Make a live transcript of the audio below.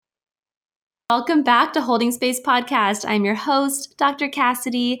Welcome back to Holding Space Podcast. I'm your host, Dr.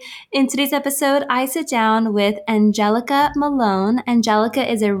 Cassidy. In today's episode, I sit down with Angelica Malone. Angelica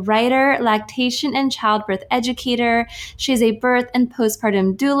is a writer, lactation and childbirth educator. She is a birth and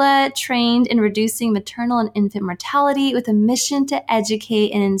postpartum doula trained in reducing maternal and infant mortality with a mission to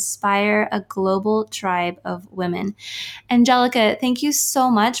educate and inspire a global tribe of women. Angelica, thank you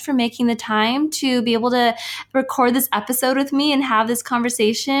so much for making the time to be able to record this episode with me and have this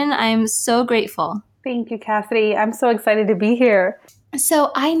conversation. I'm so grateful. Thank you, Cassidy. I'm so excited to be here.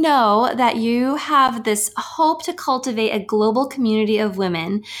 So I know that you have this hope to cultivate a global community of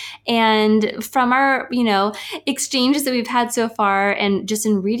women. And from our, exchanges that we've had so far and just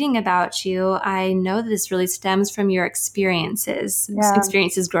in reading about you, I know that this really stems from your experiences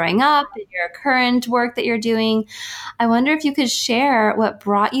growing up, and your current work that you're doing. I wonder if you could share what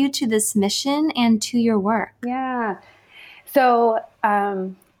brought you to this mission and to your work. Yeah. So,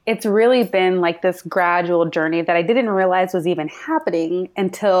 it's really been like this gradual journey that I didn't realize was even happening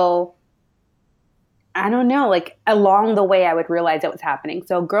until, I don't know, like along the way I would realize it was happening.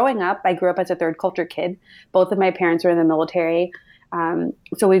 So growing up, I grew up as a third culture kid. Both of my parents were in the military.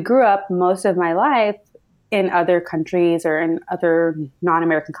 So we grew up most of my life in other countries or in other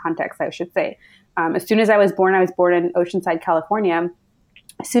non-American contexts, I should say. As soon as I was born in Oceanside, California.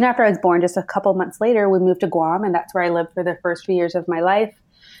 Soon after I was born, just a couple months later, we moved to Guam, and that's where I lived for the first few years of my life.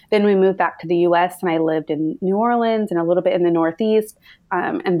 Then we moved back to the U.S., and I lived in New Orleans and a little bit in the Northeast.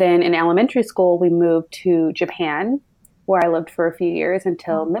 And then in elementary school, we moved to Japan, where I lived for a few years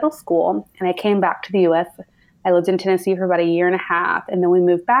until middle school. And I came back to the U.S. I lived in Tennessee for about a year and a half. And then we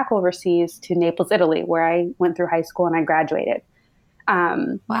moved back overseas to Naples, Italy, where I went through high school and I graduated.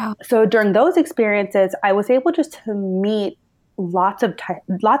 Wow. So during those experiences, I was able just to meet lots of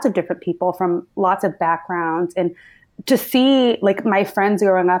different people from lots of backgrounds, and to see, like, my friends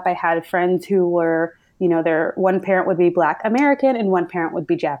growing up, I had friends who were, their one parent would be Black American and one parent would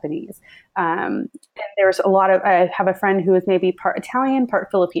be Japanese. And there's I have a friend who is maybe part Italian, part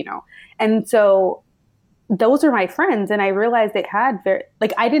Filipino. And so those are my friends. And I realized they had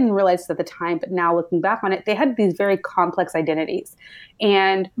I didn't realize at the time, but now looking back on it, they had these very complex identities.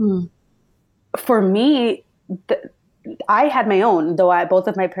 And for me, I had my own, though both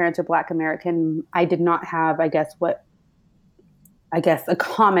of my parents are Black American. I did not have, a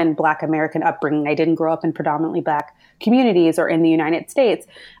common Black American upbringing. I didn't grow up in predominantly Black communities or in the United States.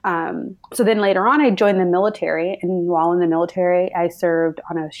 So then later on, I joined the military. And while in the military, I served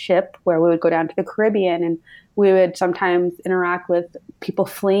on a ship where we would go down to the Caribbean, and we would sometimes interact with people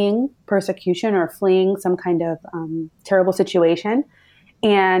fleeing persecution or fleeing some kind of terrible situation.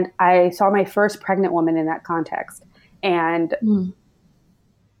 And I saw my first pregnant woman in that context. And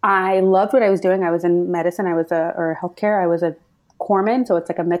I loved what I was doing. I was in medicine. Or healthcare. I was a corpsman. So it's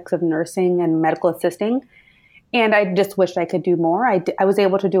like a mix of nursing and medical assisting. And I just wished I could do more. I was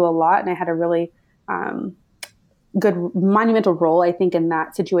able to do a lot, and I had a really good monumental role, I think, in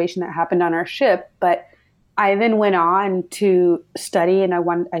that situation that happened on our ship. But I then went on to study, and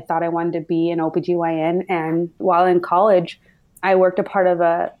I thought I wanted to be an OBGYN. And while in college, I worked a part of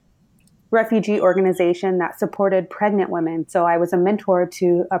a refugee organization that supported pregnant women. So I was a mentor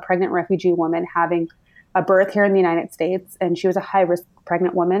to a pregnant refugee woman having a birth here in the United States, and she was a high-risk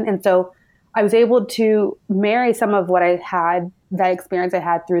pregnant woman. And so I was able to marry some of what I had, that experience I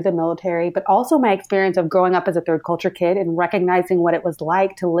had through the military, but also my experience of growing up as a third culture kid and recognizing what it was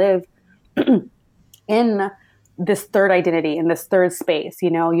like to live in this third identity, in this third space.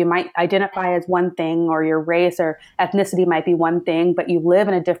 You might identify as one thing, or your race or ethnicity might be one thing, but you live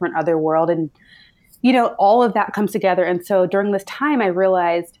in a different other world. And, all of that comes together. And so during this time, I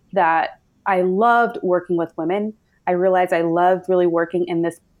realized that I loved working with women. I realized I loved really working in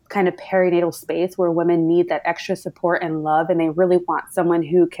this kind of perinatal space where women need that extra support and love, and they really want someone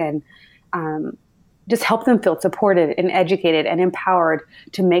who can just help them feel supported and educated and empowered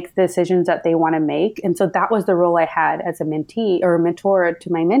to make the decisions that they want to make. And so that was the role I had as a mentee or a mentor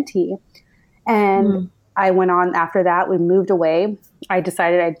to my mentee. And I went on after that. We moved away. I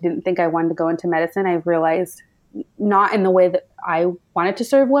decided I didn't think I wanted to go into medicine. I realized not in the way that I wanted to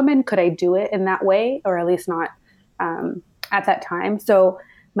serve women. Could I do it in that way? Or at least not at that time. So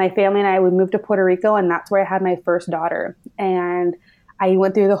my family and I, we moved to Puerto Rico, and that's where I had my first daughter. And I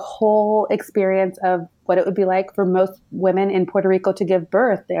went through the whole experience of what it would be like for most women in Puerto Rico to give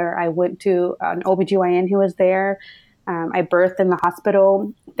birth there. I went to an OBGYN who was there. I birthed in the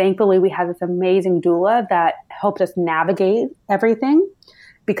hospital. Thankfully, we had this amazing doula that helped us navigate everything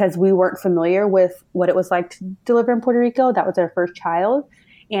because we weren't familiar with what it was like to deliver in Puerto Rico. That was our first child.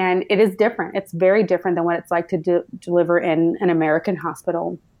 And it is different. It's very different than what it's like to deliver in an American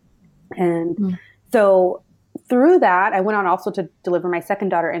hospital. And so through that, I went on also to deliver my second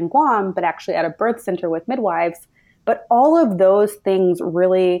daughter in Guam, but actually at a birth center with midwives. But all of those things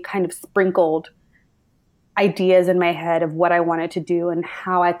really kind of sprinkled ideas in my head of what I wanted to do and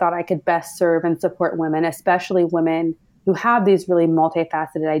how I thought I could best serve and support women, especially women who have these really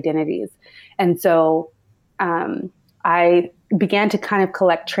multifaceted identities. And so I began to kind of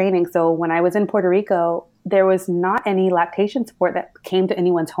collect training. So when I was in Puerto Rico, there was not any lactation support that came to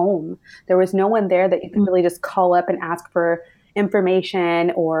anyone's home. There was no one there that you could really just call up and ask for information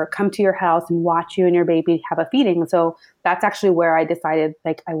or come to your house and watch you and your baby have a feeding. So that's actually where I decided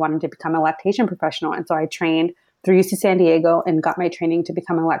like I wanted to become a lactation professional. And so I trained through UC San Diego and got my training to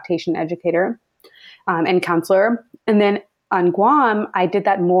become a lactation educator and counselor. And then on Guam, I did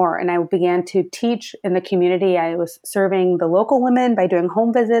that more and I began to teach in the community. I was serving the local women by doing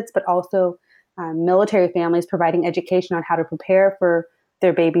home visits, but also military families, providing education on how to prepare for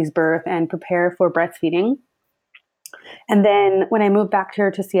their baby's birth and prepare for breastfeeding. And then when I moved back here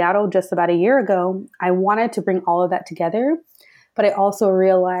to Seattle just about a year ago, I wanted to bring all of that together. But I also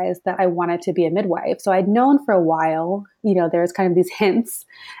realized that I wanted to be a midwife. So I'd known for a while, there's kind of these hints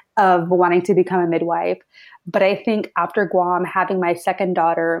of wanting to become a midwife. But I think after Guam, having my second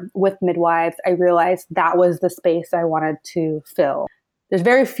daughter with midwives, I realized that was the space I wanted to fill. There's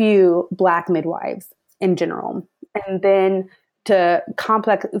very few Black midwives in general. And then to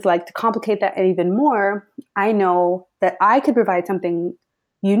complicate that even more, I know that I could provide something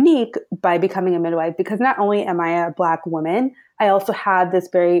unique by becoming a midwife because not only am I a Black woman, I also have this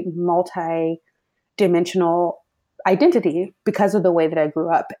very multi-dimensional identity because of the way that I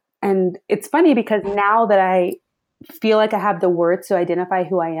grew up. And it's funny because now that I feel like I have the words to identify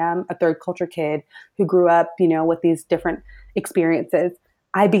who I am, a third culture kid who grew up, with these different experiences,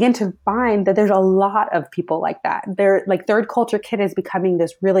 I begin to find that there's a lot of people like that. They're like third culture kid is becoming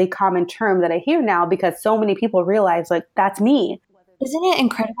this really common term that I hear now because so many people realize like that's me. Isn't it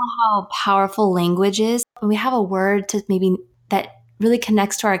incredible how powerful language is? When we have a word to maybe that really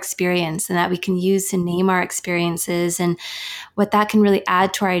connects to our experience and that we can use to name our experiences and what that can really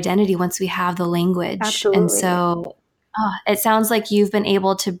add to our identity once we have the language. Absolutely. And so it sounds like you've been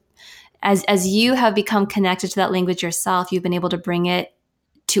able to, as you have become connected to that language yourself, you've been able to bring it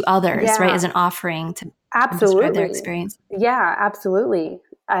to others, right? As an offering to describe their experience. Yeah, absolutely.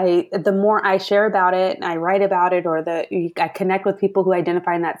 The more I share about it and I write about it or I connect with people who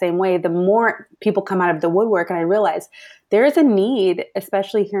identify in that same way, the more people come out of the woodwork and I realize there is a need,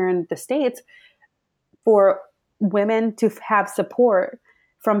 especially here in the States, for women to have support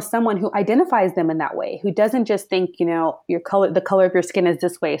from someone who identifies them in that way, who doesn't just think, the color of your skin is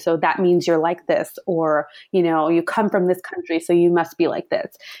this way, so that means you're like this, or, you come from this country, so you must be like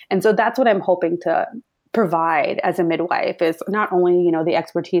this. And so that's what I'm hoping to provide as a midwife is not only, the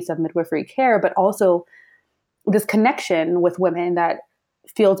expertise of midwifery care, but also this connection with women that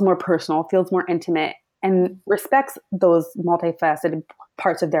feels more personal, feels more intimate, and respects those multifaceted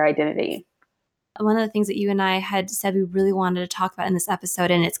parts of their identity. One of the things that you and I had said we really wanted to talk about in this episode,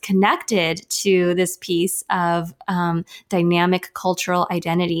 and it's connected to this piece of dynamic cultural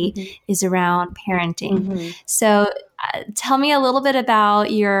identity, is around parenting. So tell me a little bit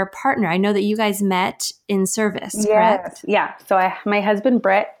about your partner. I know that you guys met in service, correct? Yeah. So my husband,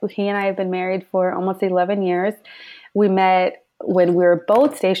 Brett, he and I have been married for almost 11 years. We met when we were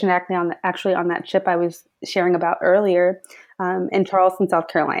both stationed actually on that ship I was sharing about earlier in Charleston, South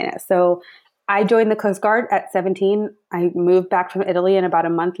Carolina. So I joined the Coast Guard at 17. I moved back from Italy, and about a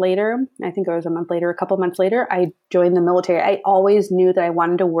month later, I think it was a couple months later, I joined the military. I always knew that I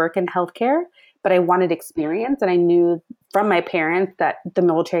wanted to work in healthcare, but I wanted experience. And I knew from my parents that the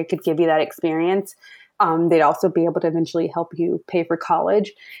military could give you that experience. They'd also be able to eventually help you pay for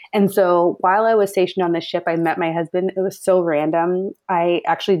college. And so while I was stationed on the ship, I met my husband. It was so random. I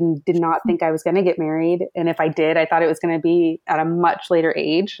actually did not think I was going to get married. And if I did, I thought it was going to be at a much later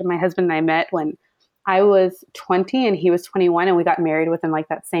age. My husband and I met when I was 20 and he was 21, and we got married within like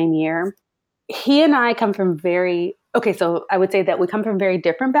that same year. He and I come from so I would say that we come from very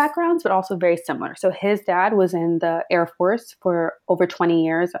different backgrounds, but also very similar. So his dad was in the Air Force for over 20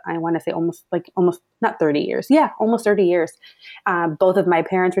 years. I want to say almost not 30 years. Yeah, almost 30 years. Both of my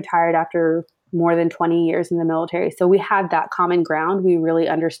parents retired after more than 20 years in the military. So we had that common ground. We really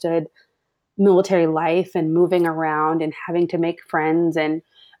understood military life and moving around and having to make friends. And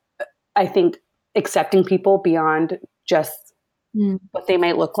I think accepting people beyond just what they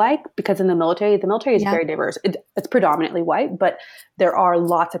might look like, because in the military is Yeah. very diverse. It's predominantly white, but there are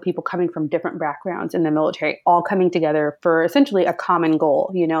lots of people coming from different backgrounds in the military, all coming together for essentially a common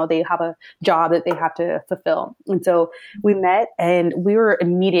goal. You know, they have a job that they have to fulfill. And so we met, and we were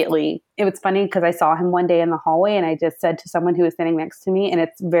immediately, it was funny because I saw him one day in the hallway, and I just said to someone who was sitting next to me, and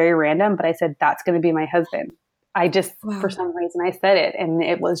it's very random, but I said, that's going to be my husband. I just, Wow. for some reason, I said it, and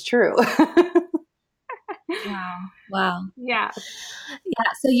it was true. Wow. Wow. Yeah.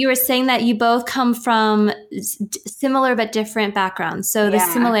 Yeah. So you were saying that you both come from similar but different backgrounds. So the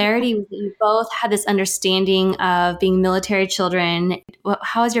Yeah. similarity was that you both had this understanding of being military children.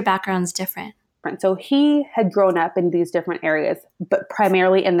 How is your backgrounds different? So he had grown up in these different areas, but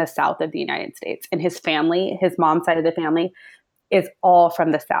primarily in the South of the United States. And his family, his mom's side of the family, is all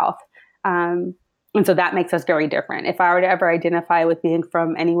from the South. And so that makes us very different. If I were to ever identify with being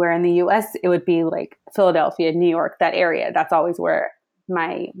from anywhere in the US, it would be like Philadelphia, New York, that area. That's always where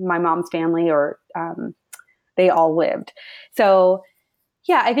my mom's family or they all lived. So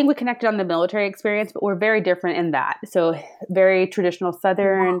yeah, I think we connected on the military experience, but we're very different in that. So very traditional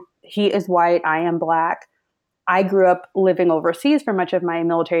Southern. He is white. I am Black. I grew up living overseas for much of my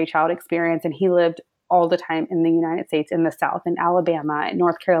military child experience, and he lived all the time in the United States, in the South, in Alabama, in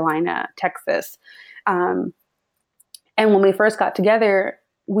North Carolina, Texas. And when we first got together,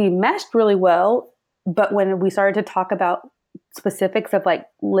 we meshed really well. But when we started to talk about specifics of like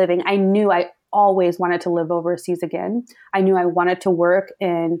living, I knew I always wanted to live overseas again. I knew I wanted to work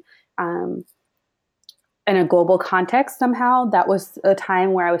in a global context somehow. That was a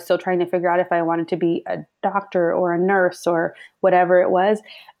time where I was still trying to figure out if I wanted to be a doctor or a nurse or whatever it was.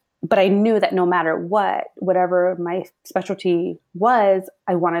 But I knew that no matter what, whatever my specialty was,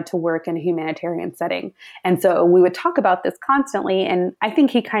 I wanted to work in a humanitarian setting. And so we would talk about this constantly. And I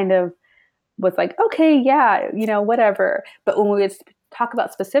think he kind of was like, okay, yeah, you know, whatever. But when we would talk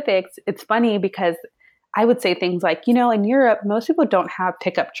about specifics, it's funny because I would say things like, you know, in Europe, most people don't have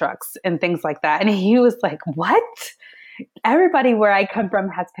pickup trucks and things like that. And he was like, what? Everybody where I come from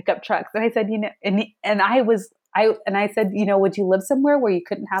has pickup trucks. And I said, you know, and I said, you know, would you live somewhere where you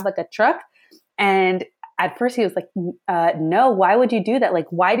couldn't have like a truck? And at first he was like, no, why would you do that? Like,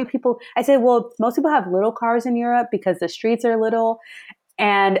 why do people, I said, well, most people have little cars in Europe because the streets are little.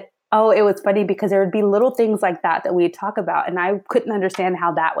 And it was funny because there would be little things like that we'd talk about. And I couldn't understand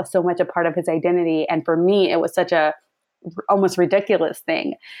how that was so much a part of his identity. And for me, it was such a almost ridiculous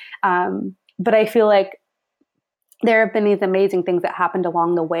thing. But I feel like there have been these amazing things that happened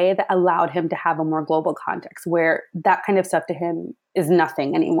along the way that allowed him to have a more global context where that kind of stuff to him is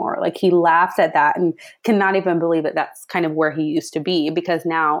nothing anymore. Like he laughs at that and cannot even believe that that's kind of where he used to be, because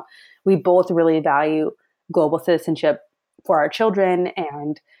now we both really value global citizenship for our children.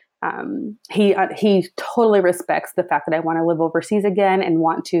 And he totally respects the fact that I want to live overseas again and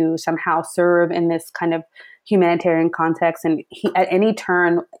want to somehow serve in this kind of humanitarian context. And he, at any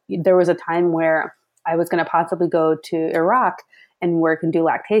turn, there was a time where I was going to possibly go to Iraq and work and do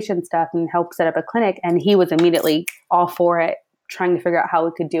lactation stuff and help set up a clinic. And he was immediately all for it, trying to figure out how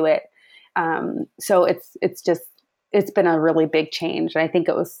we could do it. So it's been a really big change. And I think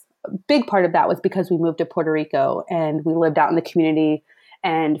it was a big part of that was because we moved to Puerto Rico and we lived out in the community.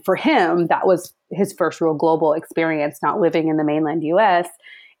 And for him, that was his first real global experience, not living in the mainland US.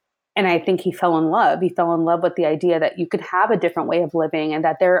 And I think he fell in love. He fell in love with the idea that you could have a different way of living and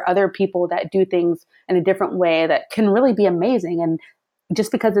that there are other people that do things in a different way that can really be amazing. And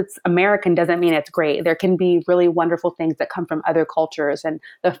just because it's American doesn't mean it's great. There can be really wonderful things that come from other cultures, and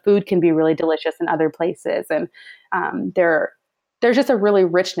the food can be really delicious in other places. And there's just a really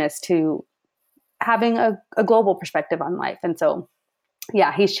richness to having a global perspective on life. And so,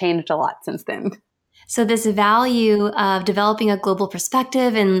 yeah, he's changed a lot since then. So this value of developing a global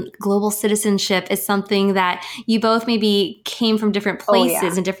perspective and global citizenship is something that you both maybe came from different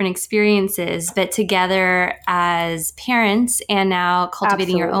places and different experiences, but together as parents and now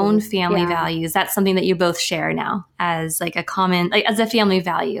cultivating your own family values, that's something that you both share now as like a common, like as a family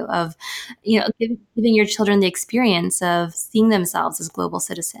value of, you know, giving your children the experience of seeing themselves as global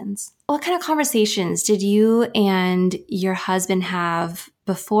citizens. What kind of conversations did you and your husband have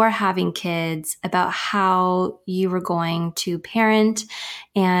before having kids about how you were going to parent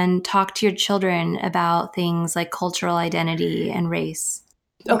and talk to your children about things like cultural identity and race?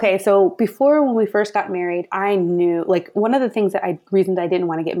 Okay, so before, when we first got married, I knew, like, one of the reasons I didn't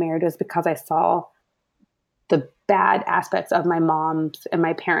want to get married was because I saw the bad aspects of my mom's and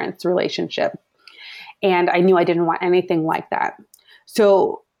my parents' relationship. And I knew I didn't want anything like that.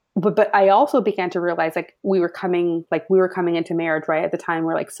 So, but I also began to realize we were coming into marriage right at the time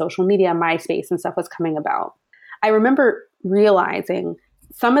where like social media, MySpace and stuff was coming about. I remember realizing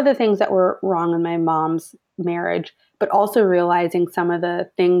some of the things that were wrong in my mom's marriage, but also realizing some of the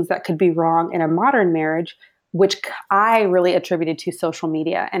things that could be wrong in a modern marriage, which I really attributed to social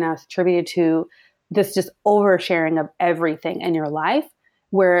media, and I attributed to this just oversharing of everything in your life,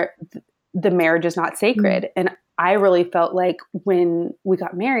 where the marriage is not sacred. And I really felt like when we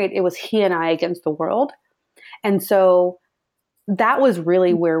got married, it was he and I against the world. And so that was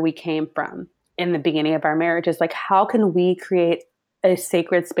really where we came from in the beginning of our marriage, is like, how can we create a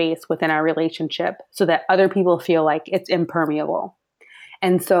sacred space within our relationship so that other people feel like it's impermeable?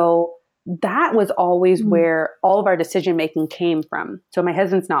 And so that was always where all of our decision making came from. So my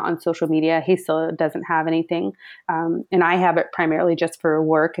husband's not on social media. He still doesn't have anything. And I have it primarily just for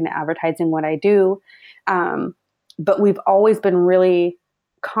work and advertising what I do. But we've always been really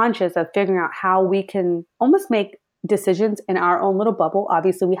conscious of figuring out how we can almost make decisions in our own little bubble.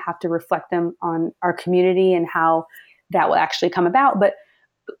 Obviously, we have to reflect them on our community and how that will actually come about. But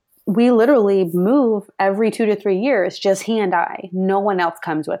we literally move every 2 to 3 years, just he and I. No one else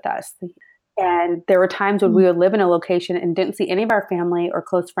comes with us. And there were times when we would live in a location and didn't see any of our family or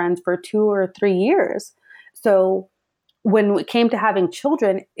close friends for 2 or 3 years. So when it came to having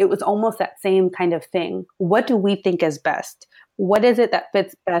children, it was almost that same kind of thing. What do we think is best? What is it that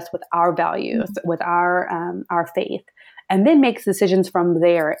fits best with our values, with our faith? And then makes decisions from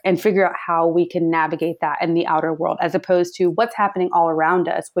there and figure out how we can navigate that in the outer world, as opposed to what's happening all around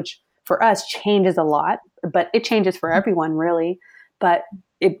us, which for us changes a lot, but it changes for everyone really. But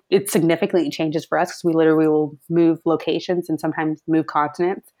it significantly changes for us because we literally will move locations and sometimes move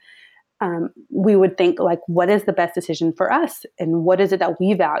continents. We would think like, what is the best decision for us? And what is it that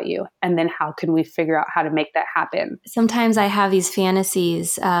we value? And then how can we figure out how to make that happen? Sometimes I have these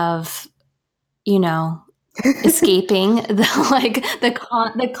fantasies of, escaping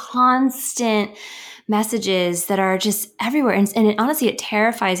the constant messages that are just everywhere. And honestly, it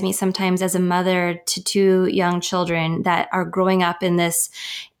terrifies me sometimes as a mother to 2 young children that are growing up in this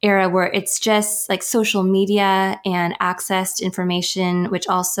era where it's just like social media and access to information, which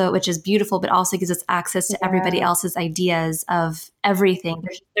is beautiful, but also gives us access to everybody else's ideas of everything.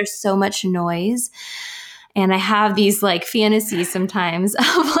 There's so much noise. And I have these like fantasies sometimes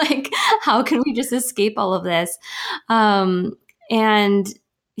of like, how can we just escape all of this? And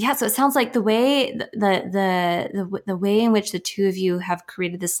yeah, so it sounds like the way the way in which the two of you have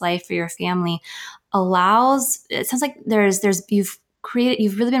created this life for your family it sounds like you've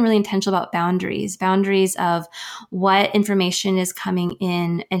really been really intentional about boundaries of what information is coming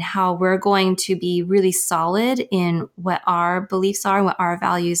in and how we're going to be really solid in what our beliefs are and what our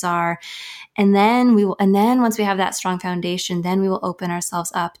values are. And then once we have that strong foundation, then we will open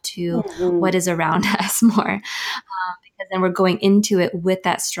ourselves up to what is around us more. Because then we're going into it with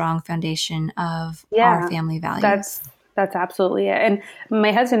that strong foundation of our family values. That's absolutely it. And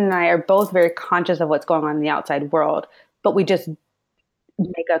my husband and I are both very conscious of what's going on in the outside world, but we just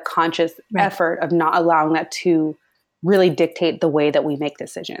make a conscious effort of not allowing that to really dictate the way that we make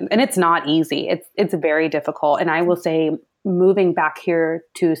decisions. And it's not easy. It's very difficult. And I will say, moving back here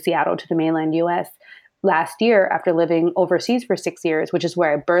to Seattle, to the mainland US last year after living overseas for 6 years, which is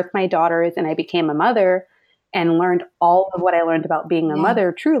where I birthed my daughters and I became a mother and learned all of what I learned about being a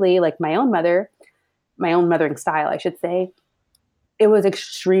mother, truly like my own mothering style, I should say. It was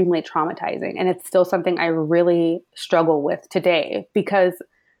extremely traumatizing. And it's still something I really struggle with today, because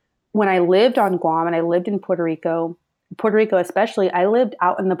when I lived on Guam and I lived in Puerto Rico especially, I lived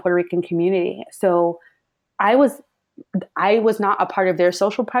out in the Puerto Rican community. So I was not a part of their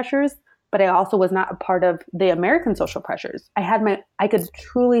social pressures, but I also was not a part of the American social pressures. I could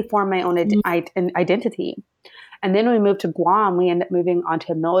truly form my own identity. And then when we moved to Guam, we ended up moving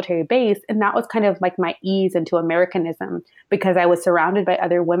onto a military base. And that was kind of like my ease into Americanism, because I was surrounded by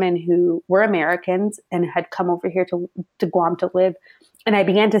other women who were Americans and had come over here to Guam to live. And I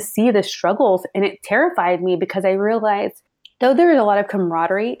began to see the struggles, and it terrified me, because I realized, though there is a lot of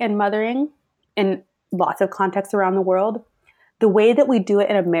camaraderie in mothering in lots of contexts around the world, the way that we do it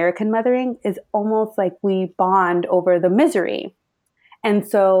in American mothering is almost like we bond over the misery. And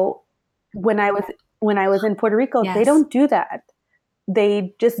so when I was in Puerto Rico, they don't do that.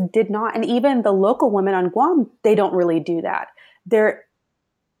 They just did not. And even the local women on Guam, they don't really do that. There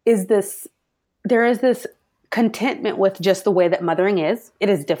is this contentment with just the way that mothering is. It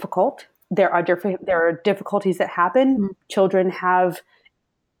is difficult. There are difficulties that happen. Mm-hmm. Children have,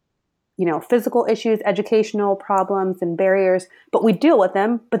 physical issues, educational problems and barriers, but we deal with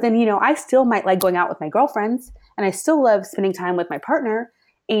them. But then, I still might like going out with my girlfriends, and I still love spending time with my partner.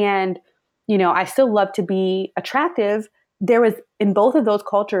 And I still love to be attractive. There was in both of those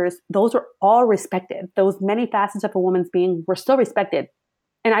cultures, those are all respected. Those many facets of a woman's being were still respected.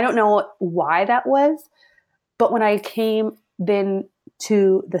 And I don't know why that was, but when I came then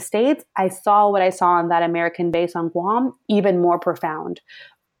to the States, I saw what I saw on that American base on Guam even more profound.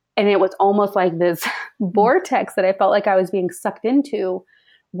 And it was almost like this vortex that I felt like I was being sucked into,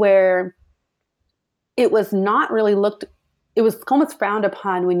 where it was not really it was almost frowned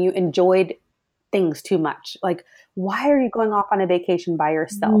upon when you enjoyed things too much. Like, why are you going off on a vacation by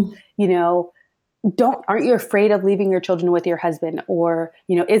yourself? You know, aren't you afraid of leaving your children with your husband? Or,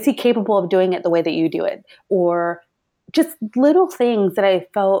 you know, is he capable of doing it the way that you do it? Or just little things that I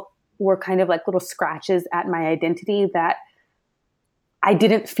felt were kind of like little scratches at my identity that I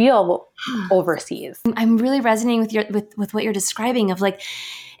didn't feel overseas. I'm really resonating with what you're describing of like,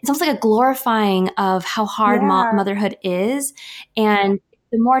 it's almost like a glorifying of how hard motherhood is. And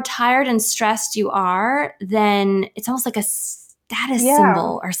the more tired and stressed you are, then it's almost like a status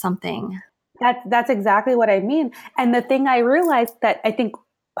symbol or something. That's exactly what I mean. And the thing I realized that I think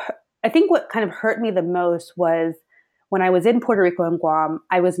what kind of hurt me the most was when I was in Puerto Rico and Guam,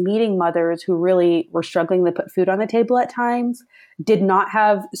 I was meeting mothers who really were struggling to put food on the table at times, did not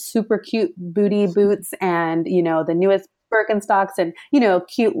have super cute booty boots and, you know, the newest Birkenstocks and, you know,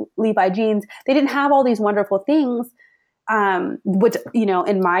 cute Levi jeans. They didn't have all these wonderful things, which, you know,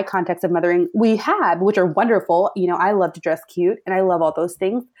 in my context of mothering, we have, which are wonderful. You know, I love to dress cute and I love all those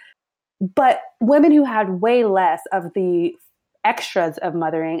things. But women who had way less of the extras of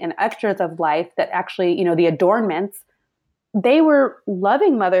mothering and extras of life that actually, you know, the adornments, they were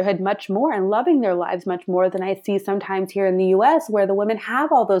loving motherhood much more and loving their lives much more than I see sometimes here in the US, where the women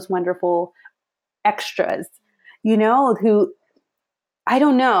have all those wonderful extras, you know, who I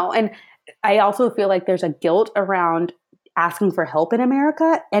don't know. And I also feel like there's a guilt around asking for help in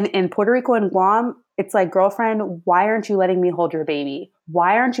America. And in Puerto Rico and Guam, it's like, girlfriend, why aren't you letting me hold your baby?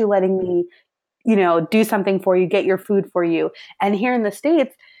 Why aren't you letting me, you know, do something for you, get your food for you? And here in the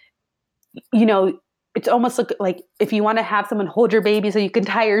States, you know, it's almost like if you want to have someone hold your baby so you can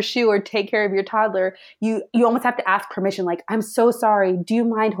tie your shoe or take care of your toddler, you almost have to ask permission. Like, I'm so sorry. Do you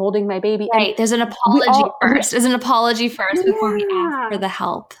mind holding my baby? Right. And there's an apology first. There's an apology first before we ask for the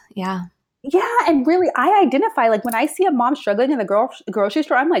help. Yeah. Yeah. And really, I identify, like, when I see a mom struggling in the grocery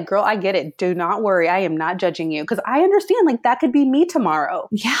store, I'm like, girl, I get it. Do not worry. I am not judging you. Because I understand, like, that could be me tomorrow.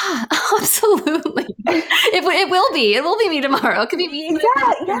 Yeah, absolutely. It will be. It will be me tomorrow. It could be me.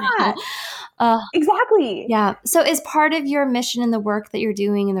 Yeah. Exactly. Yeah. So is part of your mission in the work that you're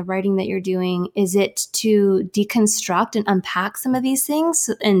doing and the writing that you're doing, is it to deconstruct and unpack some of these things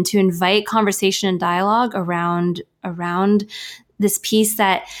and to invite conversation and dialogue around this piece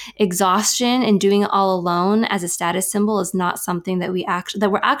that exhaustion and doing it all alone as a status symbol is not something that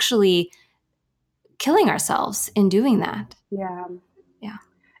we're actually killing ourselves in doing that?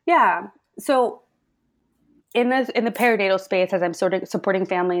 Yeah. So in the perinatal space, as I'm sort of supporting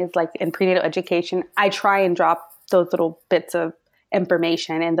families like in prenatal education, I try and drop those little bits of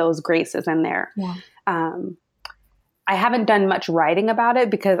information and those graces in there. Yeah. I haven't done much writing about it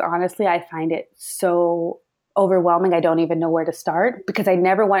because honestly, I find it so overwhelming. I don't even know where to start because I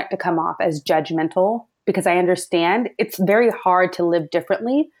never want it to come off as judgmental, because I understand it's very hard to live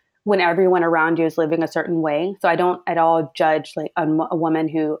differently when everyone around you is living a certain way. So I don't at all judge like a woman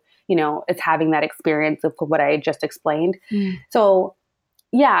who, you know, is having that experience of what I just explained. So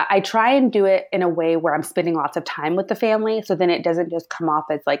yeah, I try and do it in a way where I'm spending lots of time with the family. So then it doesn't just come off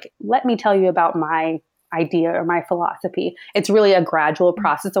as like, let me tell you about my idea or my philosophy. It's really a gradual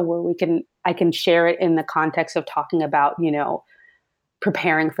process of where I can share it in the context of talking about, you know,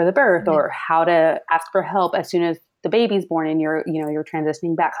 preparing for the birth or how to ask for help as soon as the baby's born and you're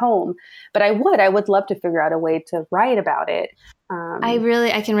transitioning back home. But I would love to figure out a way to write about it.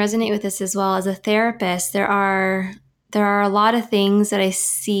 I can resonate with this as well. As a therapist, there are a lot of things that I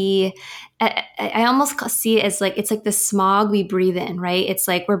see. I almost see it as like, it's like the smog we breathe in, right? It's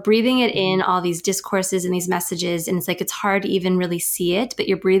like we're breathing it in, all these discourses and these messages. And it's like, it's hard to even really see it, but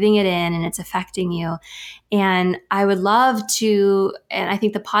you're breathing it in and it's affecting you. And I would love to, and I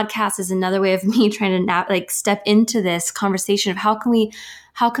think the podcast is another way of me trying to step into this conversation of how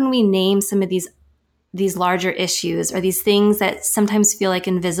can we name some of these larger issues or these things that sometimes feel like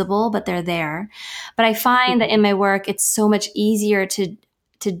invisible, but they're there. But I find that in my work, it's so much easier to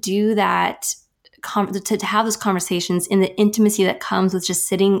do that, to have those conversations in the intimacy that comes with just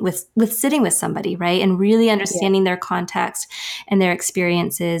sitting with somebody, right? And really understanding their context and their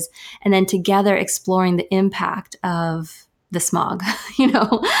experiences, and then together exploring the impact of the smog, you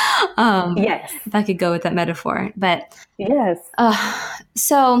know? Yes. If I could go with that metaphor, but yes.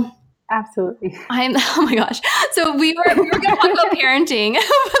 So Absolutely. Oh my gosh. So we were going to talk about parenting,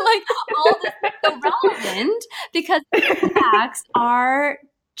 but like all this is so relevant because it impacts our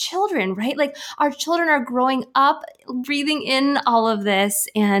children, right? Like our children are growing up, breathing in all of this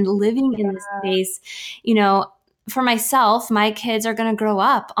and living in this space. You know, for myself, my kids are going to grow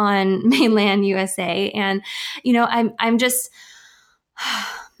up on mainland USA, and you know, I'm just.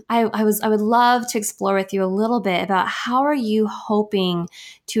 I would love to explore with you a little bit about how are you hoping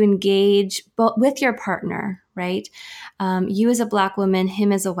to engage with your partner, right? You as a Black woman,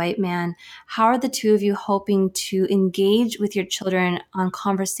 him as a white man. How are the two of you hoping to engage with your children on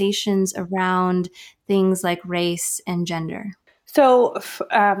conversations around things like race and gender? So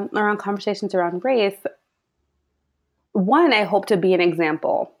around conversations around race, one, I hope to be an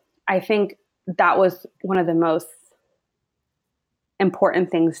example. I think that was one of the most important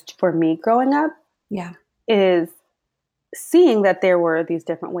things for me growing up. Yeah. Is seeing that there were these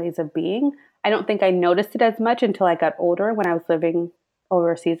different ways of being. I don't think I noticed it as much until I got older when I was living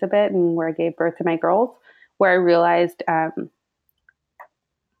overseas a bit and where I gave birth to my girls, where I realized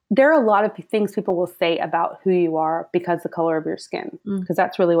there are a lot of things people will say about who you are because the color of your skin, because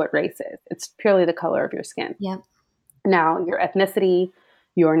that's really what race is. It's purely the color of your skin. Yeah. Now, your ethnicity,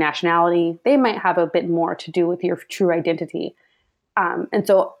 your nationality, they might have a bit more to do with your true identity. And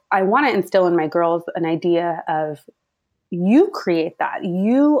so I want to instill in my girls an idea of you create that.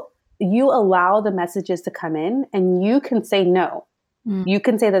 You allow the messages to come in and you can say no. You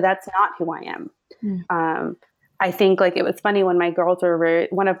can say that that's not who I am. I think like it was funny when my girls were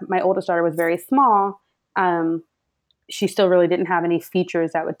one of my oldest daughter was very small. She still really didn't have any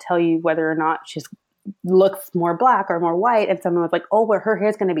features that would tell you whether or not she looks more Black or more white. And someone was like, oh, well, her hair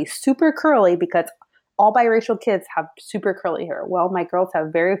is going to be super curly because all biracial kids have super curly hair. Well, my girls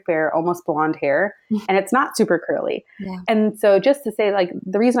have very fair, almost blonde hair, and it's not super curly. Yeah. And so just to say, like,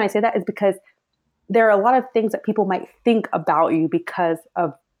 the reason I say that is because there are a lot of things that people might think about you because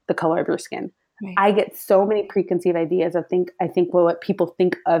of the color of your skin. Right. I get so many preconceived ideas of I think what people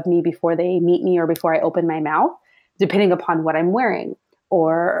think of me before they meet me or before I open my mouth, depending upon what I'm wearing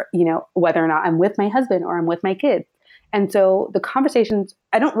or, you know, whether or not I'm with my husband or I'm with my kids. And so the conversations,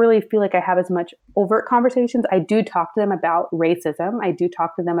 I don't really feel like I have as much overt conversations. I do talk to them about racism. I do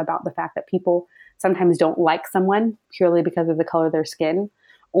talk to them about the fact that people sometimes don't like someone purely because of the color of their skin,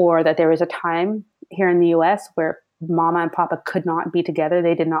 or that there was a time here in the US where mama and papa could not be together.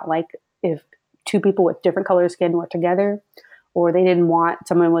 They did not like if two people with different color skin were together, or they didn't want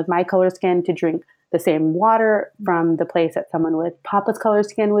someone with my color skin to drink the same water from the place that someone with papa's color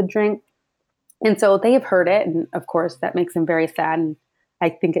skin would drink. And so they've heard it. And of course, that makes them very sad. And I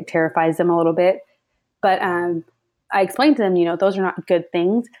think it terrifies them a little bit. But I explained to them, you know, those are not good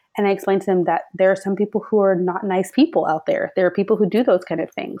things. And I explained to them that there are some people who are not nice people out there. There are people who do those kind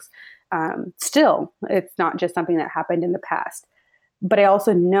of things. Still, it's not just something that happened in the past. But I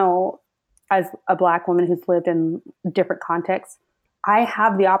also know, as a Black woman who's lived in different contexts, I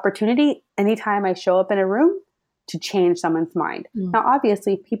have the opportunity anytime I show up in a room to change someone's mind. Now,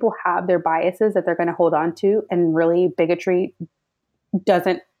 obviously, people have their biases that they're going to hold on to, and really bigotry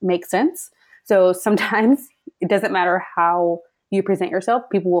doesn't make sense. So sometimes it doesn't matter how you present yourself,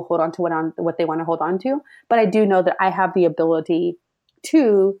 people will hold on to what they want to hold on to. But I do know that I have the ability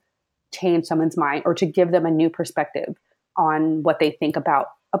to change someone's mind or to give them a new perspective on what they think about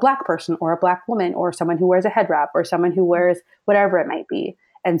a Black person or a Black woman or someone who wears a head wrap or someone who wears whatever it might be.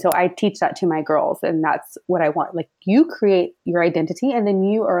 And so I teach that to my girls, and that's what I want. Like, you create your identity, and then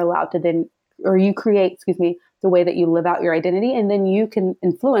you are allowed to you create, the way that you live out your identity, and then you can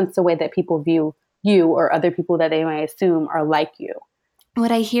influence the way that people view you or other people that they might assume are like you.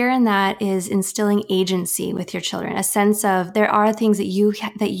 What I hear in that is instilling agency with your children, a sense of there are things that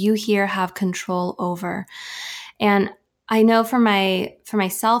you here have control over. And I know for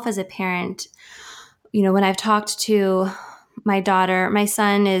myself as a parent, you know, when I've talked to my daughter, my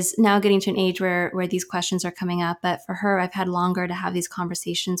son is now getting to an age where these questions are coming up. But for her, I've had longer to have these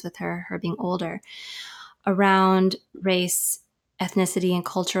conversations with her being older, around race, ethnicity, and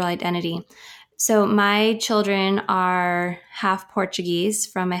cultural identity. So my children are half Portuguese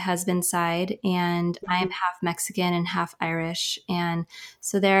from my husband's side, and I am half Mexican and half Irish. And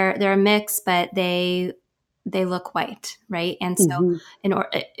so they're a mix, but they look white, right? And so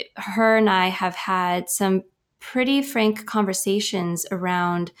her and I have had some pretty frank conversations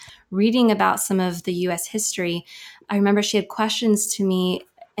around reading about some of the U.S. history. I remember she had questions to me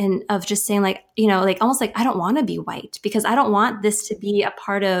and of just saying, like, you know, like almost like, I don't want to be white because I don't want this to be a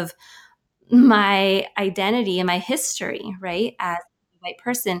part of my identity and my history, right, as a white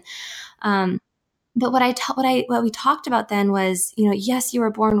person. But what we talked about then was, yes, you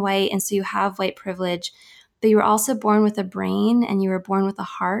were born white, and so you have white privilege, but you were also born with a brain and you were born with a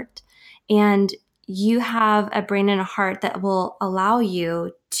heart, and you have a brain and a heart that will allow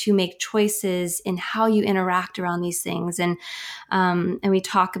you to make choices in how you interact around these things. And we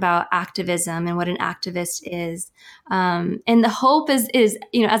talk about activism and what an activist is. And the hope is,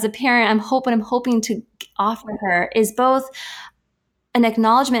 as a parent, what I'm hoping to offer her is both an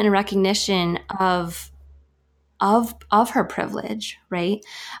acknowledgement and recognition of her privilege, right?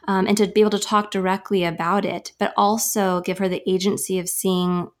 And to be able to talk directly about it, but also give her the agency of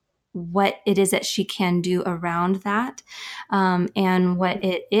seeing what it is that she can do around that, and what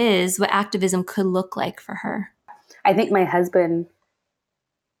activism could look like for her. I think my husband,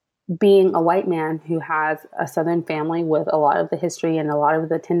 being a white man who has a Southern family with a lot of the history and a lot of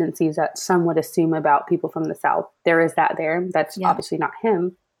the tendencies that some would assume about people from the South, there is that there. That's obviously not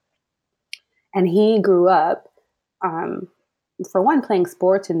him. And he grew up, for one, playing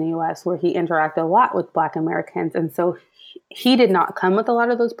sports in the U.S. where he interacted a lot with Black Americans. And so he did not come with a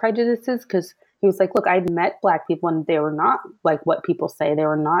lot of those prejudices, because he was like, look, I met Black people and they were not like what people say. They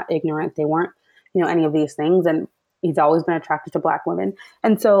were not ignorant. They weren't, any of these things. And he's always been attracted to Black women.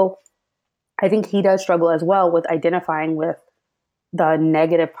 And so I think he does struggle as well with identifying with the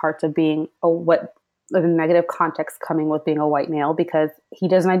negative parts of being the negative context coming with being a white male, because he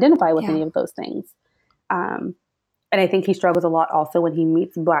doesn't identify with any of those things. And I think he struggles a lot also when he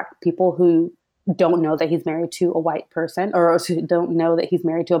meets Black people who don't know that he's married to a white person, or who don't know that he's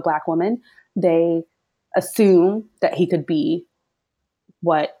married to a Black woman. They assume that he could be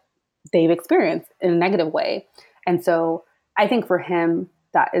what they've experienced in a negative way. And so I think for him,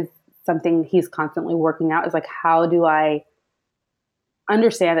 that is something he's constantly working out, is like, how do I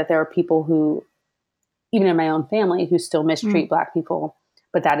understand that there are people who, even in my own family, who still mistreat Black people,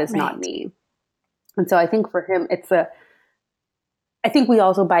 but that is not me. And so I think for him, I think we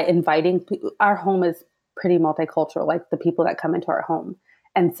also, by inviting, our home is pretty multicultural, like the people that come into our home.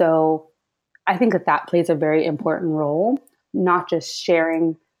 And so I think that plays a very important role, not just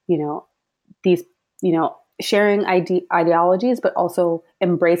sharing, sharing ideologies, but also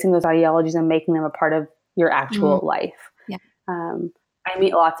embracing those ideologies and making them a part of your actual life. Yeah. I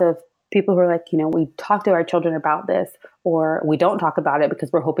meet lots of people who are like, we talk to our children about this, or we don't talk about it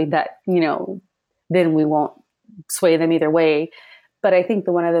because we're hoping that, then we won't sway them either way. But I think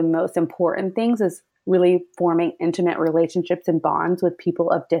one of the most important things is really forming intimate relationships and bonds with people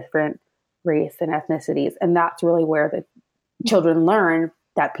of different race and ethnicities. And that's really where the children learn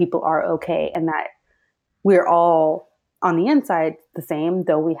that people are okay, and that we're all on the inside the same,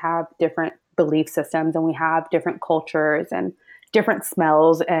 though we have different belief systems and we have different cultures and different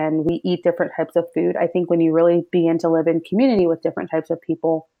smells, and we eat different types of food. I think when you really begin to live in community with different types of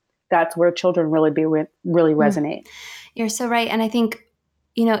people, that's where children really resonate. You're so right. And I think,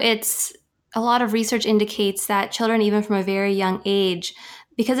 it's a lot of research indicates that children, even from a very young age,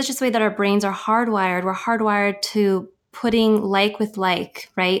 because it's just the way that our brains are hardwired, we're hardwired to putting like with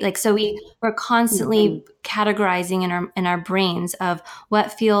like, right? Like, so we're constantly categorizing in our brains of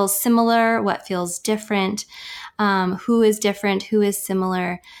what feels similar, what feels different, who is different, who is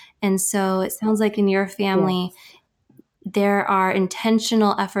similar. And so it sounds like in your family, there are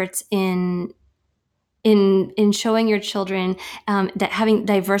intentional efforts in showing your children that having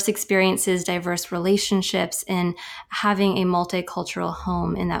diverse experiences, diverse relationships, and having a multicultural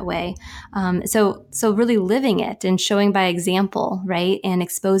home in that way. So really living it and showing by example, right? And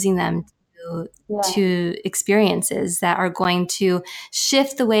exposing them to experiences that are going to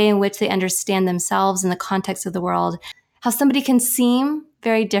shift the way in which they understand themselves in the context of the world. How somebody can seem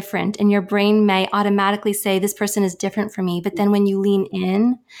very different, and your brain may automatically say, this person is different from me. But then when you lean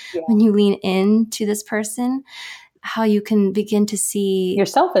into this person, how you can begin to see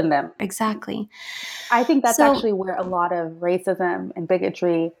yourself in them. Exactly. I think that's actually where a lot of racism and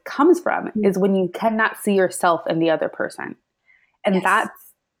bigotry comes from, is when you cannot see yourself in the other person. And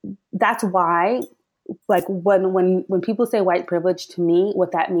that's why, like, when people say white privilege, to me,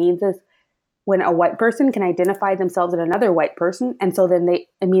 what that means is when a white person can identify themselves in another white person, and so then they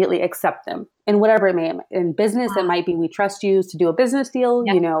immediately accept them. And whatever it may, in business, it might be, we trust you to do a business deal.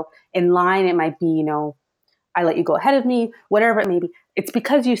 In line, it might be, I let you go ahead of me, whatever it may be. It's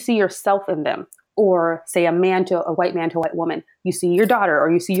because you see yourself in them. Or say a white man to a white woman, you see your daughter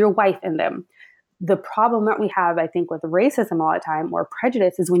or you see your wife in them. The problem that we have, I think, with racism all the time, or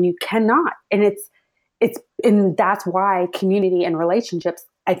prejudice, is when you cannot. And and that's why community and relationships,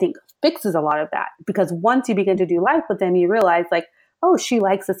 I think, fixes a lot of that. Because once you begin to do life with them, you realize, like, oh, she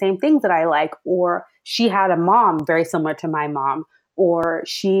likes the same things that I like, or she had a mom very similar to my mom, or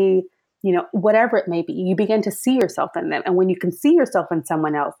she whatever it may be, you begin to see yourself in them. And when you can see yourself in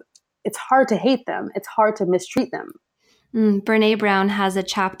someone else, it's hard to hate them. It's hard to mistreat them. Brene Brown has a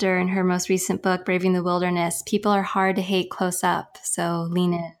chapter in her most recent book, Braving the Wilderness. People are hard to hate close up. So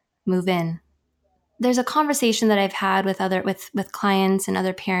lean in, move in. There's a conversation that I've had with clients and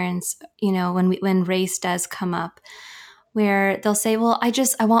other parents, when race does come up, where they'll say, well,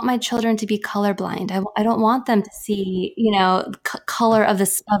 I want my children to be colorblind. I don't want them to see, color of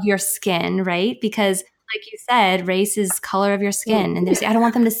your skin, right? Because like you said, race is color of your skin. And they say, I don't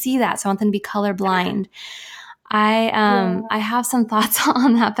want them to see that. So I want them to be colorblind. I have some thoughts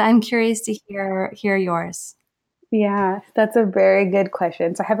on that, but I'm curious to hear yours. Yeah, that's a very good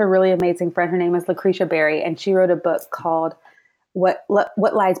question. So I have a really amazing friend. Her name is Lucretia Berry, and she wrote a book called What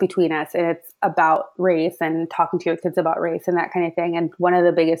Lies Between Us, and it's about race and talking to your kids about race and that kind of thing. And one of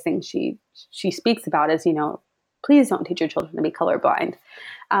the biggest things she speaks about is, please don't teach your children to be colorblind.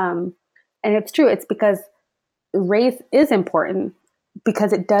 And it's true. It's because race is important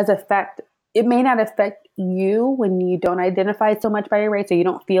because it does affect. It may not affect you when you don't identify so much by your race, or you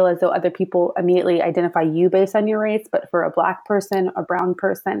don't feel as though other people immediately identify you based on your race. But for a Black person, a brown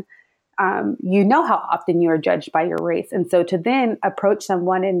person, how often you are judged by your race. And so to then approach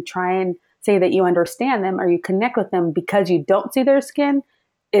someone and try and say that you understand them or you connect with them because you don't see their skin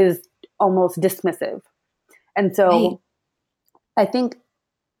is almost dismissive. And so right. I think,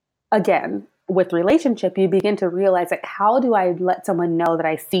 again, with relationship, you begin to realize, like, how do I let someone know that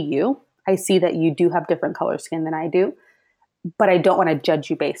I see you? I see that you do have different color skin than I do, but I don't want to judge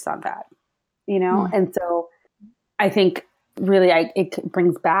you based on that, And so I think really it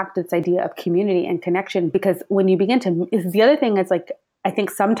brings back this idea of community and connection, because when you begin to, the other thing is, like, I think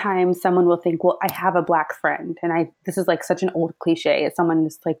sometimes someone will think, well, I have a Black friend. And this is like such an old cliche. It's someone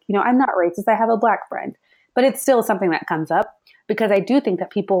just like, I'm not racist. I have a Black friend, but it's still something that comes up, because I do think that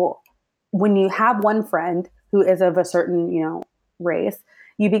people, when you have one friend who is of a certain, race,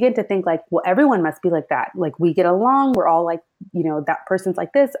 you begin to think like, well, everyone must be like that. Like, we get along. We're all like, that person's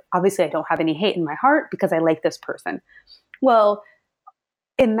like this. Obviously I don't have any hate in my heart because I like this person. Well,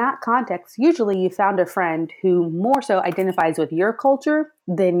 in that context, usually you found a friend who more so identifies with your culture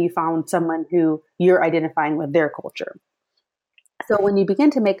than you found someone who you're identifying with their culture. So when you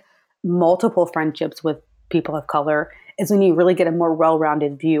begin to make multiple friendships with people of color is when you really get a more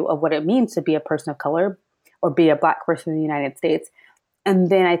well-rounded view of what it means to be a person of color or be a Black person in the United States.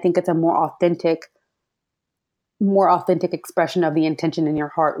 And then I think it's a more authentic expression of the intention in your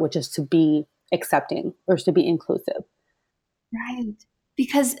heart, which is to be accepting or to be inclusive. Right.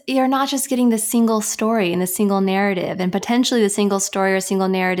 Because you're not just getting the single story and the single narrative, and potentially the single story or single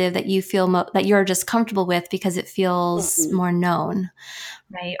narrative that you feel that you're just comfortable with because it feels more known,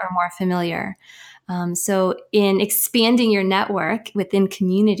 right, or more familiar. So in expanding your network within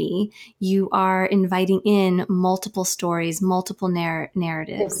community, you are inviting in multiple stories, multiple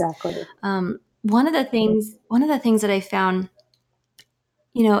narratives. Exactly. One of the things that I found,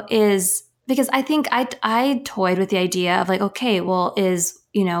 is because I think I toyed with the idea of like, okay, well,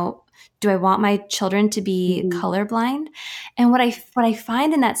 do I want my children to be colorblind? And what I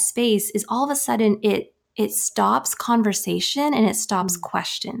find in that space is all of a sudden it stops conversation and it stops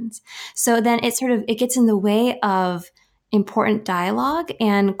questions. So then it gets in the way of important dialogue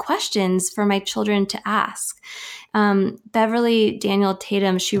and questions for my children to ask. Beverly Daniel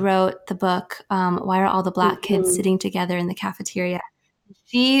Tatum, she wrote the book, Why Are All the Black Kids Sitting Together in the Cafeteria?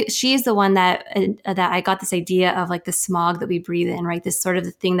 She's the one that I got this idea of, like, the smog that we breathe in, right? This sort of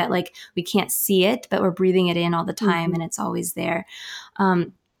the thing that, like, we can't see it, but we're breathing it in all the time and it's always there.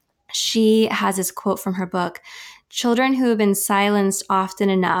 She has this quote from her book: "Children who have been silenced often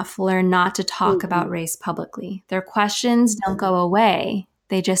enough learn not to talk about race publicly. Their questions don't go away.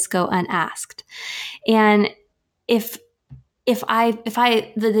 They just go unasked." And the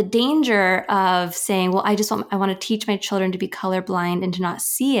danger of saying, well, I want to teach my children to be colorblind and to not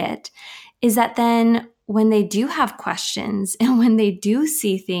see it, is that then when they do have questions and when they do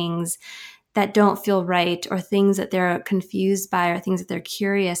see things that don't feel right or things that they're confused by or things that they're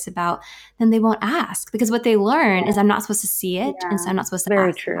curious about, then they won't ask, because what they learn is I'm not supposed to see it. And so I'm not supposed to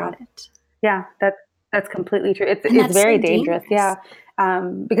ask about it. Yeah, that's completely true. It's very so dangerous. Yeah.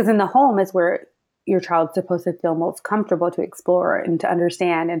 Because in the home is where your child's supposed to feel most comfortable to explore and to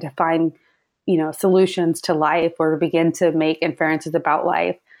understand and to find, solutions to life or to begin to make inferences about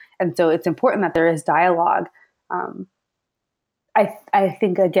life. And so it's important that there is dialogue. I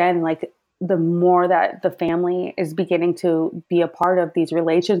think, again, like, the more that the family is beginning to be a part of these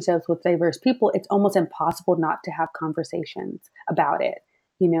relationships with diverse people, it's almost impossible not to have conversations about it.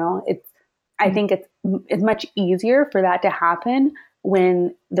 I think it's much easier for that to happen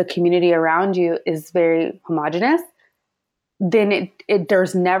when the community around you is very homogenous, then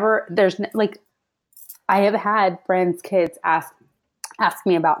I have had friends' kids ask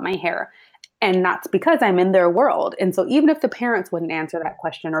me about my hair. And that's because I'm in their world. And so even if the parents wouldn't answer that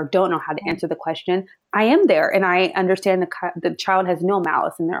question or don't know how to answer the question, I am there and I understand the child has no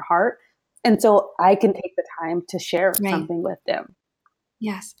malice in their heart. And so I can take the time to share something with them.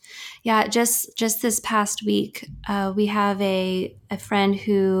 Yes. Yeah. Just this past week, we have a friend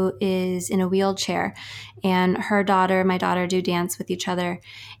who is in a wheelchair, and my daughter do dance with each other.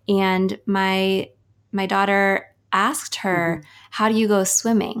 And my daughter asked her, how do you go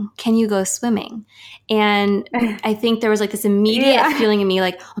swimming? Can you go swimming? And I think there was like this immediate feeling in me,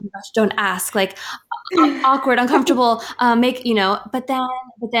 like, oh my gosh, don't ask, like awkward, uncomfortable, but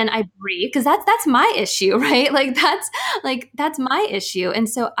then I breathe, because that's my issue, right? That's my issue. And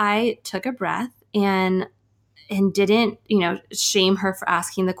so I took a breath and didn't, shame her for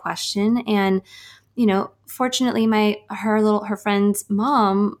asking the question. And, fortunately her friend's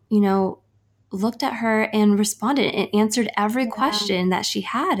mom, looked at her and responded and answered every question that she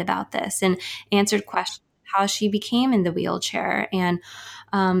had about this, and answered questions how she became in the wheelchair. And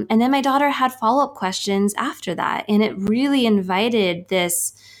then my daughter had follow-up questions after that. And it really invited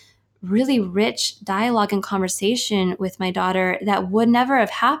this really rich dialogue and conversation with my daughter that would never have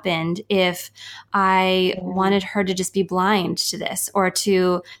happened if I wanted her to just be blind to this, or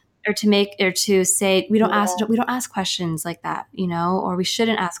to say, we don't ask questions like that, or we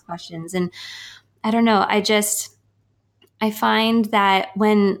shouldn't ask questions. And I don't know, I find that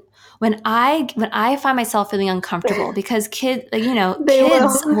when I find myself feeling uncomfortable, because kids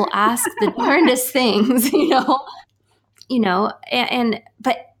will ask the darndest things,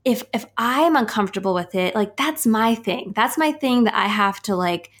 but if I'm uncomfortable with it, like, that's my thing. That's my thing, that I have to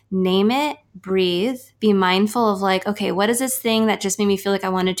like name it, breathe, be mindful of like, okay, what is this thing that just made me feel like I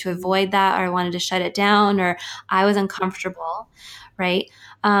wanted to avoid that, or I wanted to shut it down, or I was uncomfortable, right?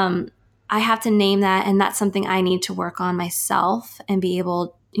 I have to name that, and that's something I need to work on myself and be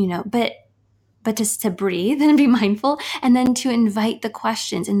able, but just to breathe and be mindful, and then to invite the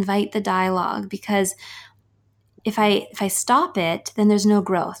questions, invite the dialogue, because if I stop it, then there's no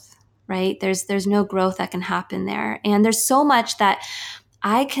growth, right? There's no growth that can happen there. And there's so much that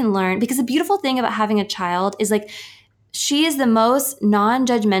I can learn, because the beautiful thing about having a child is, like, she is the most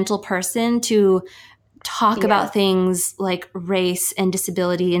non-judgmental person to talk about things like race and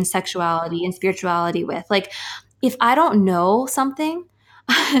disability and sexuality and spirituality with. Like, if I don't know something,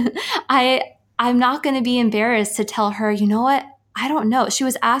 I'm not going to be embarrassed to tell her, you know what? I don't know. She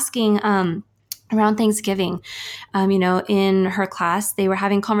was asking, around Thanksgiving, in her class, they were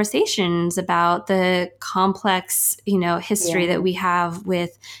having conversations about the complex, history that we have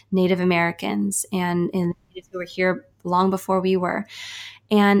with Native Americans and natives who were here long before we were.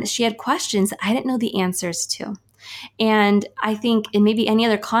 And she had questions that I didn't know the answers to. And I think in maybe any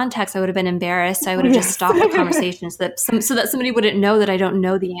other context, I would have been embarrassed. I would have just stopped the conversation so that somebody wouldn't know that I don't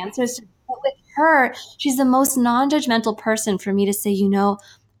know the answers. But with her, she's the most non-judgmental person for me to say,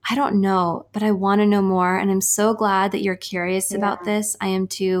 I don't know, but I want to know more. And I'm so glad that you're curious about this. I am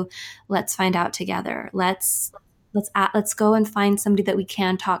too. Let's find out together. Let's go and find somebody that we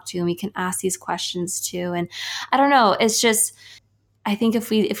can talk to and we can ask these questions to. And I don't know, it's just, I think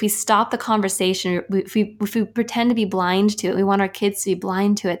if we stop the conversation, if we pretend to be blind to it, we want our kids to be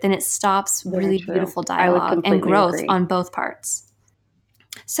blind to it, then it stops really beautiful dialogue and growth on both parts.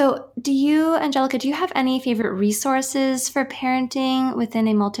 So Angelica, do you have any favorite resources for parenting within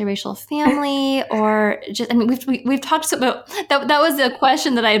a multiracial family? Or just, we've talked about that. That was a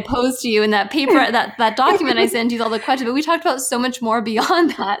question that I had posed to you in that paper, that document I sent you, all the questions, but we talked about so much more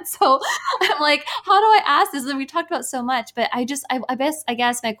beyond that. So I'm like, how do I ask this? And we talked about so much, but I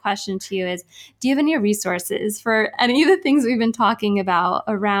guess my question to you is, do you have any resources for any of the things we've been talking about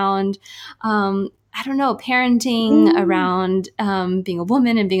around, I don't know, parenting, around being a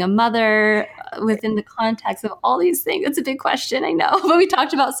woman and being a mother within the context of all these things? It's a big question, I know, but we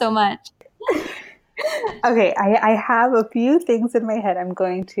talked about so much. Okay, I have a few things in my head I'm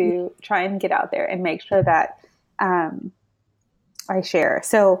going to try and get out there and make sure that I share.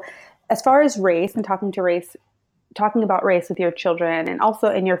 So as far as race and talking about race with your children and also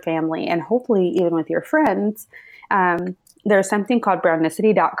in your family and hopefully even with your friends, there's something called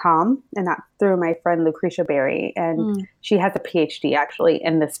brownicity.com, and that's through my friend Lucretia Berry. And she has a PhD actually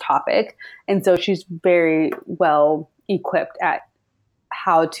in this topic. And so she's very well equipped at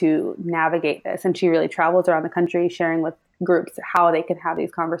how to navigate this. And she really travels around the country sharing with groups how they can have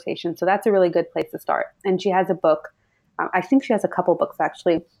these conversations. So that's a really good place to start. And she has a book. I think she has a couple books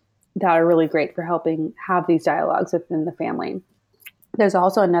actually that are really great for helping have these dialogues within the family. There's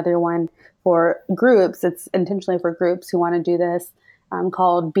also another one for groups. It's intentionally for groups who want to do this,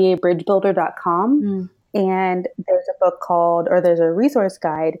 called beabridgebuilder.com. And there's a book called, or there's a resource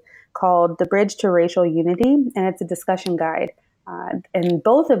guide called The Bridge to Racial Unity, and it's a discussion guide. And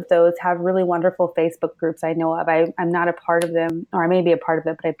both of those have really wonderful Facebook groups I know of. I'm not a part of them, or I may be a part of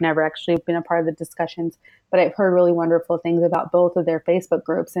them, but I've never actually been a part of the discussions. But I've heard really wonderful things about both of their Facebook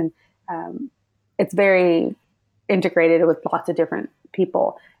groups. And it's very integrated with lots of different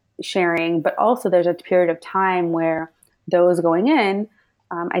people sharing. But also there's a period of time where those going in,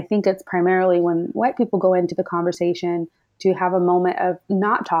 I think it's primarily when white people go into the conversation to have a moment of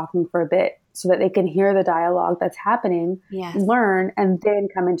not talking for a bit so that they can hear the dialogue that's happening, Yes. learn, and then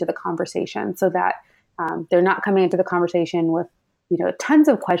come into the conversation so that they're not coming into the conversation with, tons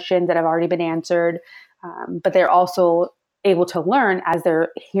of questions that have already been answered, but they're also able to learn as they're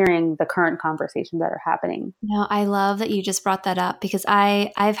hearing the current conversations that are happening. No, I love that you just brought that up because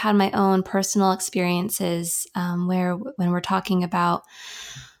I've had my own personal experiences where when we're talking about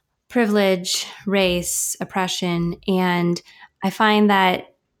privilege, race, oppression, and I find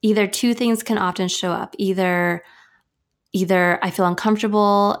that either two things can often show up. Either I feel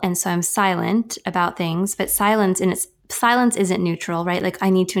uncomfortable and so I'm silent about things, but silence isn't neutral, right? Like I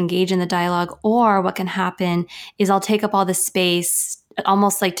need to engage in the dialogue, or what can happen is I'll take up all the space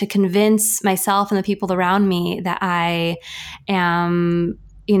almost like to convince myself and the people around me that I am,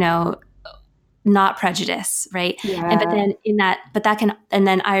 not prejudice, right? Yeah. And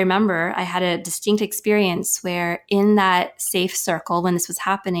then I remember I had a distinct experience where in that safe circle when this was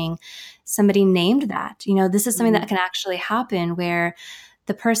happening, somebody named that. This is something that can actually happen where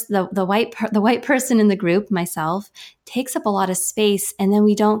the white person in the group, myself, takes up a lot of space, and then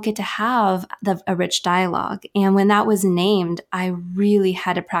we don't get to have a rich dialogue. And when that was named, I really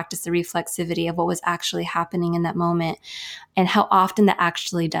had to practice the reflexivity of what was actually happening in that moment and how often that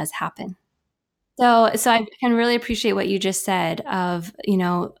actually does happen. So I can really appreciate what you just said of,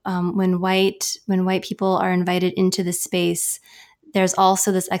 when white people are invited into the space, there's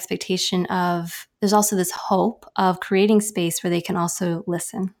also this there's also this hope of creating space where they can also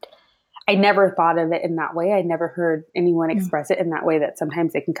listen. I never thought of it in that way. I never heard anyone express it in that way, that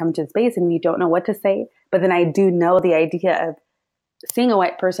sometimes they can come to the space and you don't know what to say. But then I do know the idea of seeing a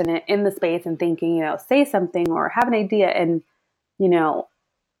white person in the space and thinking, say something or have an idea, and,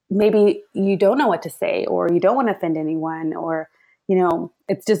 maybe you don't know what to say, or you don't want to offend anyone, or,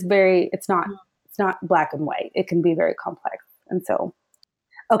 it's just it's not black and white. It can be very complex. And so,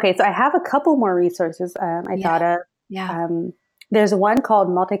 okay, so I have a couple more resources I thought of. Yeah. There's one called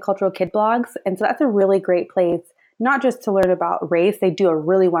Multicultural Kid Blogs. And so that's a really great place, not just to learn about race. They do a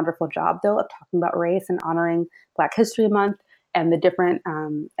really wonderful job, though, of talking about race and honoring Black History Month and the different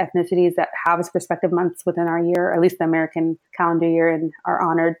ethnicities that have respective months within our year, or at least the American calendar year, and are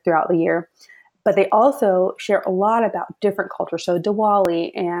honored throughout the year. But they also share a lot about different cultures. So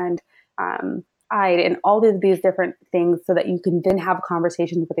Diwali and Eid and all of these different things, so that you can then have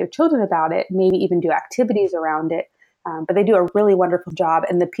conversations with your children about it, maybe even do activities around it. But they do a really wonderful job.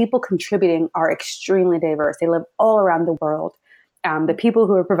 And the people contributing are extremely diverse. They live all around the world. The people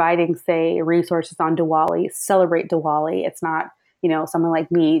who are providing, say, resources on Diwali celebrate Diwali. It's not, someone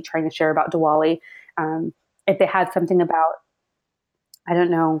like me trying to share about Diwali. If they had something about, I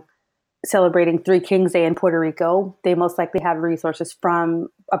don't know, celebrating Three Kings Day in Puerto Rico, they most likely have resources from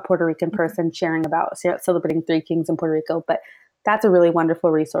a Puerto Rican person sharing about celebrating Three Kings in Puerto Rico. But that's a really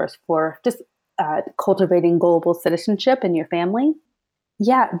wonderful resource for just cultivating global citizenship in your family.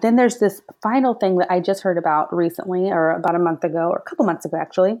 Yeah, then there's this final thing that I just heard about recently, or about a month ago, or a couple months ago,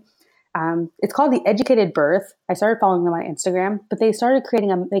 actually. It's called The Educated Birth. I started following them on Instagram, but they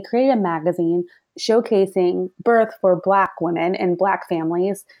created a magazine showcasing birth for Black women and Black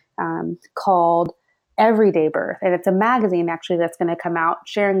families, called Everyday Birth. And it's a magazine, actually, that's going to come out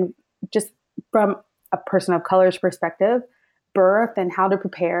sharing, just from a person of color's perspective, birth and how to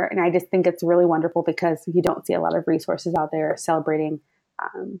prepare. And I just think it's really wonderful because you don't see a lot of resources out there celebrating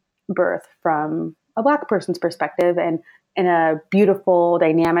birth from a Black person's perspective, and in a beautiful,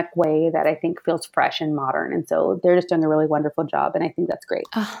 dynamic way that I think feels fresh and modern. And so they're just doing a really wonderful job. And I think that's great.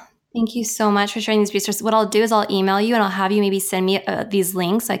 Oh, thank you so much for sharing these resources. What I'll do is I'll email you and I'll have you maybe send me these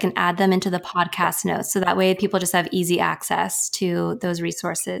links so I can add them into the podcast notes. So that way people just have easy access to those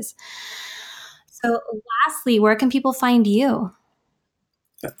resources. So lastly, where can people find you?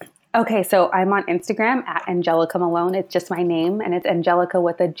 Okay, so I'm on Instagram at Angelica Malone. It's just my name, and it's Angelica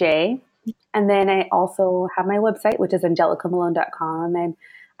with a J. And then I also have my website, which is angelicamalone.com. And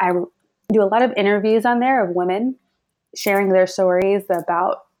I do a lot of interviews on there of women sharing their stories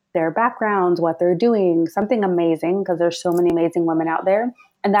about their backgrounds, what they're doing, something amazing, because there's so many amazing women out there.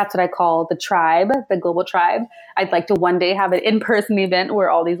 And that's what I call the tribe, the global tribe. I'd like to one day have an in-person event where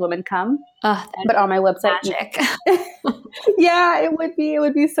all these women come. But on my website, magic. Yeah, it would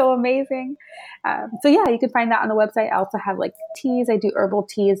be so amazing. So yeah, you can find that on the website. I also have like teas. I do herbal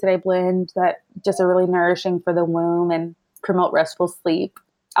teas that I blend that just are really nourishing for the womb and promote restful sleep.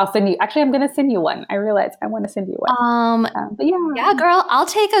 I'll send you. Actually, I'm going to send you one. I realize I want to send you one. But yeah, girl, I'll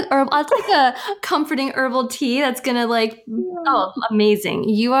take a comforting herbal tea. That's gonna amazing.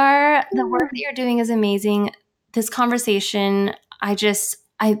 The work that you're doing is amazing. This conversation,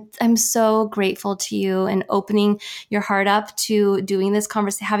 I'm so grateful to you and opening your heart up to doing this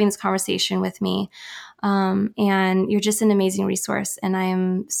having this conversation with me. And you're just an amazing resource. And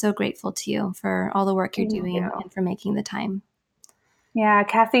I'm so grateful to you for all the work you're doing and for making the time. Yeah,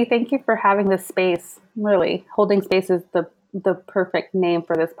 Cassie, thank you for having this space. Really, holding space is the perfect name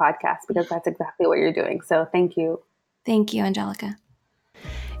for this podcast because that's exactly what you're doing. So thank you. Thank you, Angelica.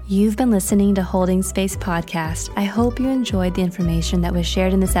 You've been listening to Holding Space Podcast. I hope you enjoyed the information that was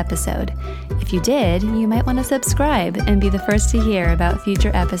shared in this episode. If you did, you might want to subscribe and be the first to hear about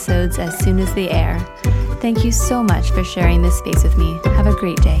future episodes as soon as they air. Thank you so much for sharing this space with me. Have a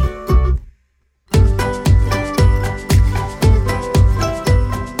great day.